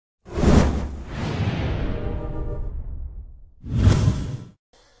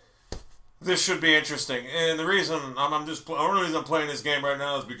This should be interesting, and the reason the only reason I'm playing this game right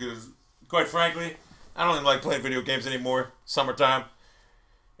now is because, quite frankly, I don't even like playing video games anymore. Summertime,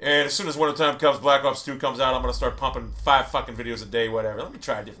 and as soon as wintertime comes, Black Ops 2 comes out, I'm gonna start pumping 5 fucking videos a day, whatever. Let me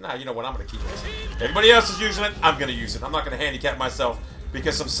try it different. Nah, you know what? I'm gonna keep this. Everybody else is using it. I'm gonna use it. I'm not gonna handicap myself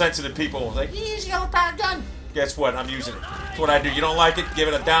because some sensitive people are like, you use yellow power gun. Guess what? I'm using it. That's what I do. You don't like it? Give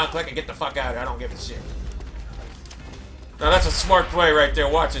it a down click and get the fuck out of here. I don't give a shit. Now that's a smart play right there.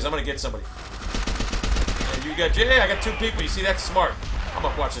 Watch this. I'm gonna get somebody. And you got I got 2 people. You see, that's smart. I'm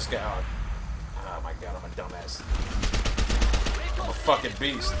gonna watch this guy out. Oh my god, I'm a dumbass. I'm a fucking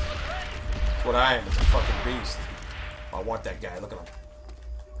beast. That's what I am. It's a fucking beast. I want that guy. Look at him.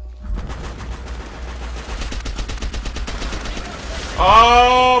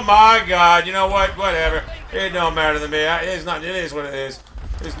 Oh my god. You know what? Whatever. It don't matter to me. It is not. It is what it is.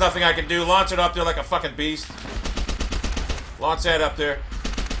 There's nothing I can do. Launch it up there like a fucking beast. Launch that up there.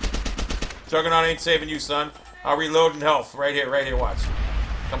 Juggernaut ain't saving you, son. I'll reload in health. Right here, watch.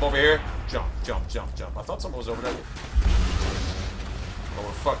 Come over here. Jump, jump, jump, jump. I thought someone was over there. Where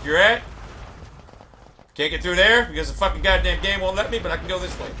the fuck you're at? Can't get through there because the fucking goddamn game won't let me, but I can go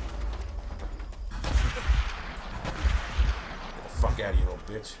this way. Get the fuck out of here, little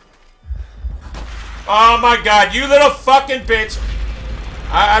bitch. Oh my god, you little fucking bitch.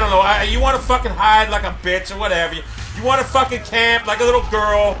 I don't know. You want to fucking hide like a bitch or whatever. You want to fucking camp like a little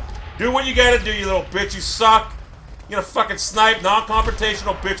girl. Do what you gotta do, you little bitch. You suck. You're gonna fucking snipe,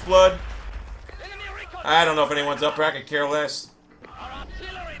 non-confrontational bitch blood. I don't know if anyone's up here. I could care less.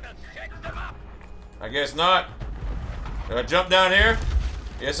 I guess not. Do I jump down here?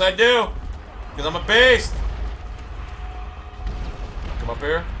 Yes, I do. Because I'm a beast. Come up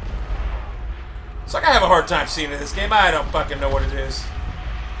here. It's like I have a hard time seeing in this game. I don't fucking know what it is.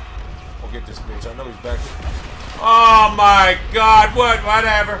 We'll get this bitch. I know he's back there. Oh my god.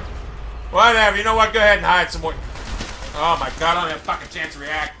 Whatever. Whatever. You know what? Go ahead and hide some more. Oh my god. I don't have a fucking chance to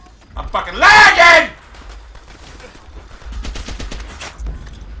react. I'm fucking lagging!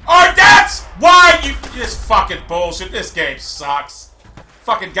 Oh, that's why you... This fucking bullshit. This game sucks.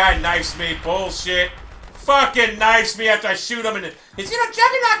 Fucking guy knifes me. Bullshit. Fucking knifes me after I shoot him and his little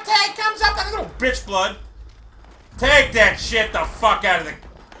Juggernaut tag comes up like a little bitch blood. Take that shit the fuck out of the...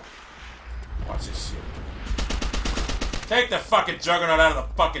 Watch this shit. Take the fucking Juggernaut out of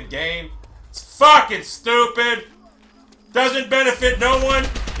the fucking game. It's fucking stupid. Doesn't benefit no one.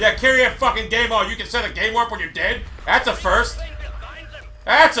 Yeah, carry a fucking game on. You can set a game warp when you're dead. That's a first.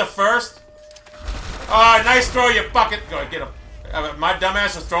 That's a first. Nice throw, you fucking... Go get him. My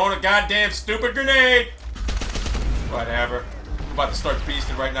dumbass was throwing a goddamn stupid grenade. Whatever. I'm about to start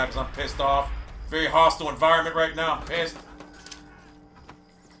beasting right now because I'm pissed off. Very hostile environment right now. I'm pissed.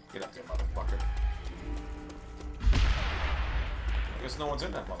 Get up there, motherfucker. I guess no one's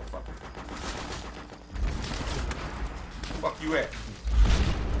in that motherfucker. Fuck you at?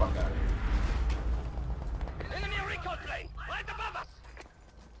 Fuck out of here. Enemy recon plane, right above us.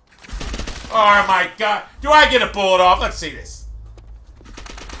 Oh my god. Do I get a bullet off? Let's see this.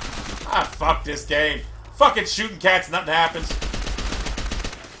 Ah, fuck this game. Fucking shooting cats, nothing happens.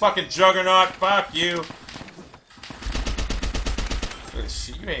 Fucking Juggernaut, fuck you. Look at this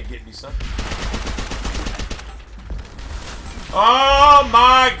shit. You ain't getting me, son. Oh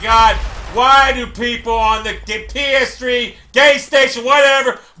my god. Why do people on the PS3, gay station,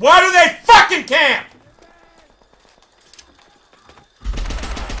 whatever, why do they fucking camp?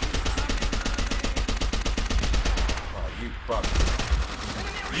 Oh, you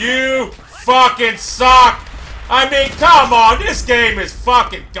fucking... You fucking suck! I mean, come on, this game is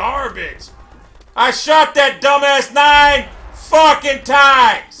fucking garbage. I shot that dumbass 9 fucking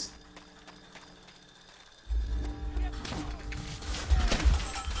times.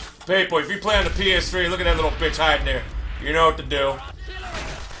 People, if you play on the PS3, look at that little bitch hiding there. You know what to do.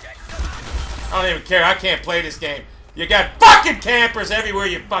 I don't even care. I can't play this game. You got fucking campers everywhere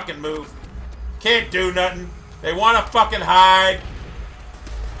you fucking move. Can't do nothing. They want to fucking hide.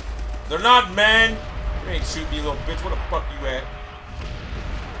 They're not men. You ain't shooting me, little bitch. Where the fuck you at?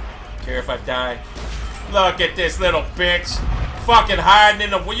 Care if I die? Look at this little bitch. Fucking hiding in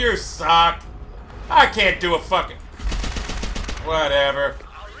the... You suck. I can't do a fucking... Whatever.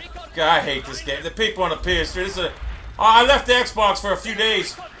 God, I hate this game. The people on the PS3, this is a... Oh, I left the Xbox for a few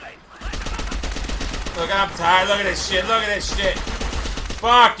days. Look, I'm tired. Look at this shit. Look at this shit.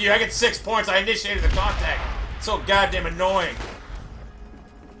 Fuck you. I get 6 points. I initiated the contact. It's so goddamn annoying.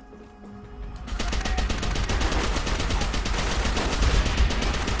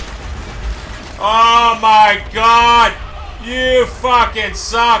 Oh my god. You fucking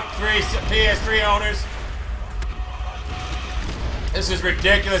suck, PS3 owners. This is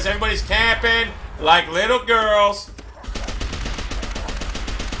ridiculous. Everybody's camping like little girls.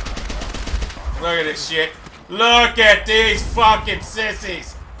 Look at this shit. Look at these fucking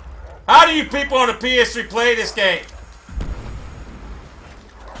sissies. How do you people on the PS3 play this game?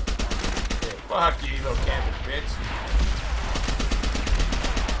 Yeah, fuck you, little camping bitch.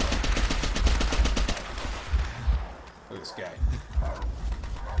 Look at this guy.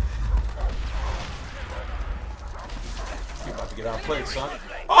 You're about to get outplayed, son.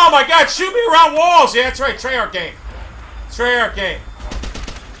 Oh my god, shoot me around walls! Yeah, that's right, Treyarch game. Treyarch game.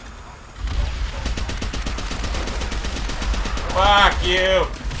 Fuck you.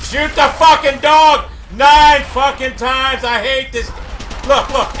 Shoot the fucking dog 9 fucking times. I hate this. Look,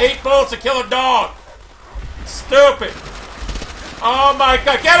 8 bullets to kill a dog. Stupid. Oh my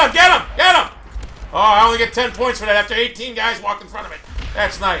god, get him! Oh, I only get 10 points for that after 18 guys walk in front of me.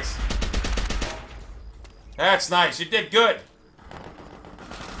 That's nice. That's nice. You did good.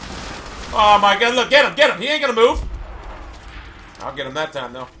 Oh my god, look, get him. He ain't gonna move. I'll get him that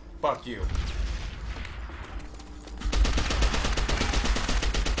time, though. Fuck you.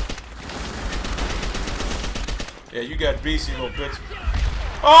 Yeah, you got BC, little bitch.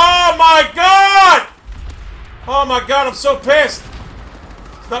 Oh my god! Oh my god, I'm so pissed.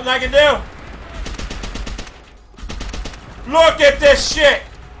 There's nothing I can do. Look at this shit!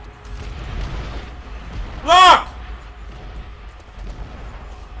 Look!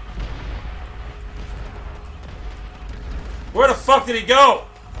 Where the fuck did he go?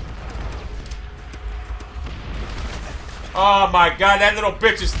 Oh my god, that little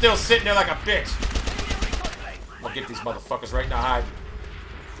bitch is still sitting there like a bitch. I'm gonna get these motherfuckers right now, hide.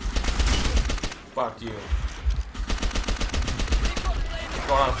 Fuck you.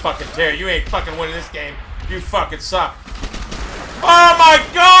 Going on a fucking tear. You ain't fucking winning this game. You fucking suck. Oh my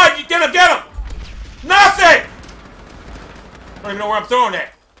god! You get him! Nothing! I don't even know where I'm throwing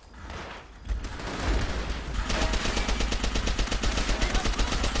that.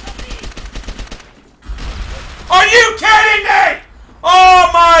 Are you kidding me? Oh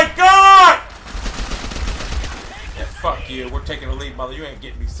my god! Yeah, fuck you. We're taking the lead, mother. You ain't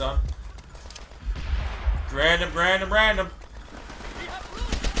getting me, son. Random.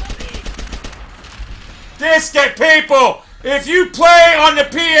 This get people! If you play on the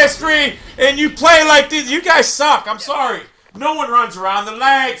PS3 and you play like this, you guys suck. I'm sorry. No one runs around. The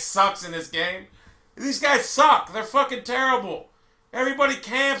lag sucks in this game. These guys suck. They're fucking terrible. Everybody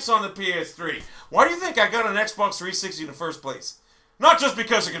camps on the PS3. Why do you think I got an Xbox 360 in the first place? Not just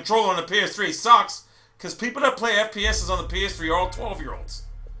because the controller on the PS3 sucks, because people that play FPSs on the PS3 are all 12-year-olds.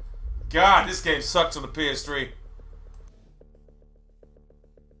 God, this game sucks on the PS3.